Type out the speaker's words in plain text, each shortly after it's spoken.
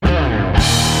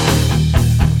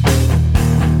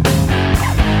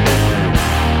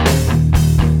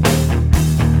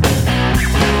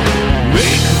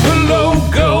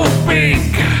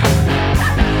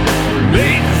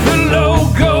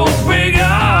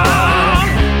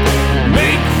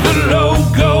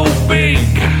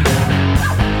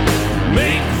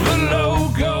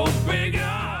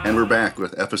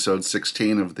episode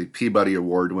 16 of the Peabody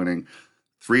Award-winning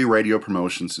 3 Radio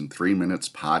Promotions in 3 Minutes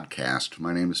podcast.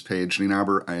 My name is Paige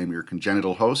Nienaber. I am your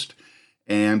congenital host.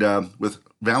 And with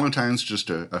Valentine's just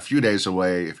a few days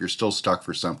away, if you're still stuck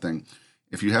for something,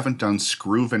 if you haven't done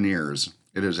screw veneers,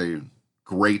 it is a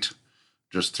great,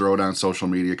 just throw it on social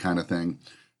media kind of thing.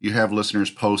 You have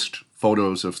listeners post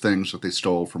photos of things that they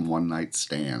stole from one-night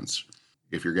stands.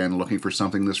 If you're again looking for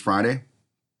something this Friday,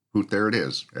 hoot, there it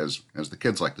is, as the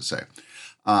kids like to say.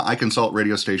 I consult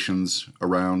radio stations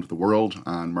around the world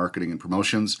on marketing and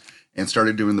promotions, and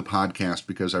started doing the podcast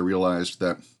because I realized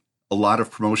that a lot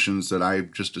of promotions that I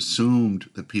just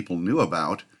assumed that people knew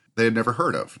about, they had never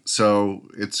heard of. So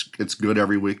it's good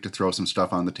every week to throw some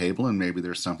stuff on the table, and maybe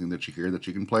there's something that you hear that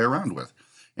you can play around with.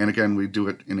 And again, we do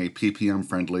it in a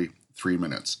PPM-friendly 3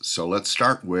 minutes. So let's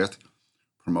start with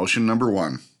promotion number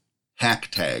 1, Hack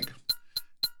Tag.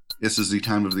 This is the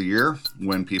time of the year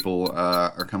when people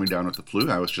are coming down with the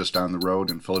flu. I was just on the road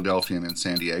in Philadelphia and in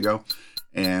San Diego,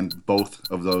 and both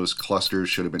of those clusters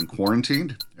should have been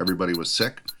quarantined. Everybody was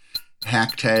sick.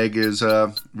 Hack Tag is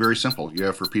very simple. You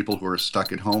have for people who are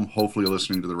stuck at home, hopefully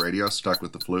listening to the radio, stuck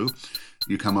with the flu,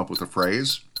 you come up with a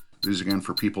phrase. This is again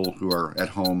for people who are at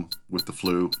home with the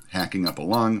flu, hacking up a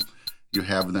lung. You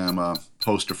have them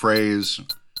post a phrase,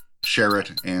 share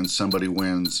it, and somebody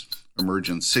wins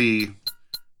emergency,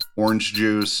 orange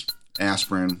juice,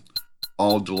 aspirin,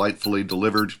 all delightfully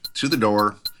delivered to the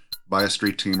door by a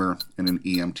street teamer in an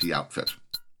EMT outfit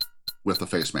with a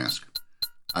face mask.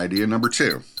 Idea number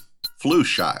 2, flu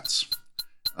shots.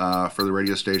 For the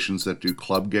radio stations that do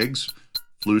club gigs,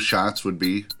 flu shots would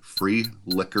be free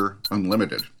liquor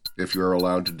unlimited. If you are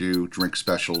allowed to do drink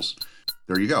specials,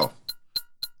 there you go.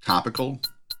 Topical.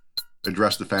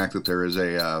 Address the fact that there is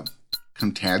a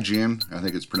contagion, I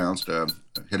think it's pronounced,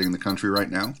 hitting the country right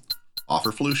now.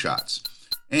 Offer flu shots.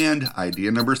 And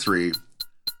idea number 3,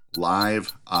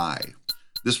 Live Eye.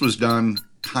 This was done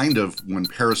kind of when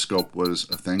Periscope was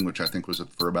a thing, which I think was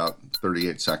for about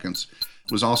 38 seconds.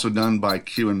 It was also done by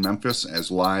Q in Memphis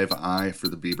as Live Eye for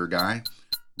the Bieber guy.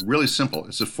 Really simple.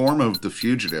 It's a form of The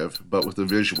Fugitive, but with a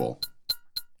visual.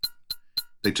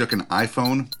 They took an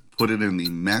iPhone, put it in the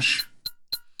mesh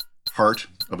part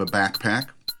of a backpack,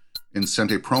 and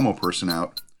sent a promo person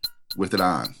out with it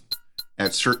on.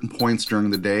 At certain points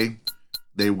during the day,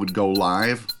 they would go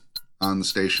live on the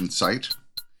station site,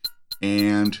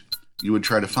 and you would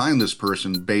try to find this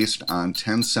person based on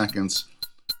 10 seconds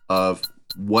of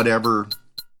whatever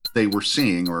they were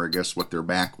seeing, or I guess what their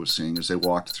back was seeing as they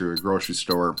walked through a grocery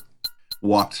store,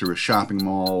 walked through a shopping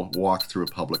mall, walked through a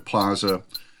public plaza.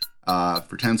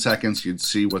 For 10 seconds, you'd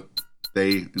see what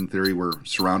they, in theory, were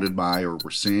surrounded by or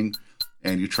were seeing,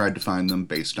 and you tried to find them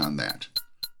based on that.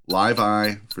 Live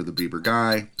Eye for the Bieber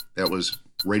guy. That was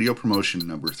radio promotion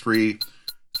number 3.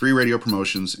 3 radio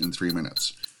promotions in 3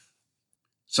 minutes.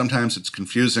 Sometimes it's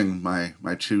confusing, my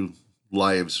 2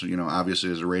 lives,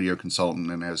 obviously as a radio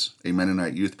consultant and as a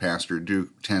Mennonite youth pastor,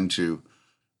 do tend to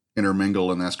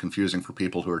intermingle, and that's confusing for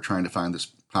people who are trying to find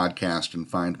this podcast and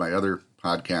find my other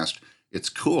podcast. It's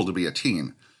cool to be a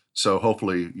teen, so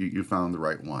hopefully you found the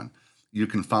right one. You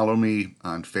can follow me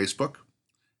on Facebook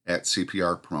at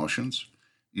CPR Promotions.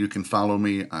 You can follow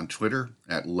me on Twitter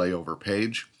at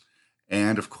LayoverPage.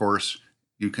 And of course,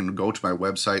 you can go to my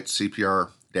website,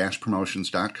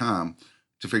 cpr-promotions.com,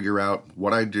 to figure out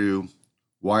what I do,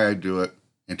 why I do it,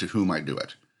 and to whom I do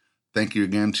it. Thank you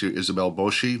again to Isabel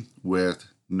Boshi with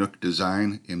Nook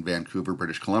Design in Vancouver,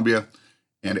 British Columbia.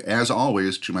 And as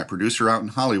always, to my producer out in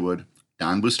Hollywood,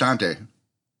 Don Bustante.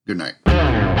 Good night.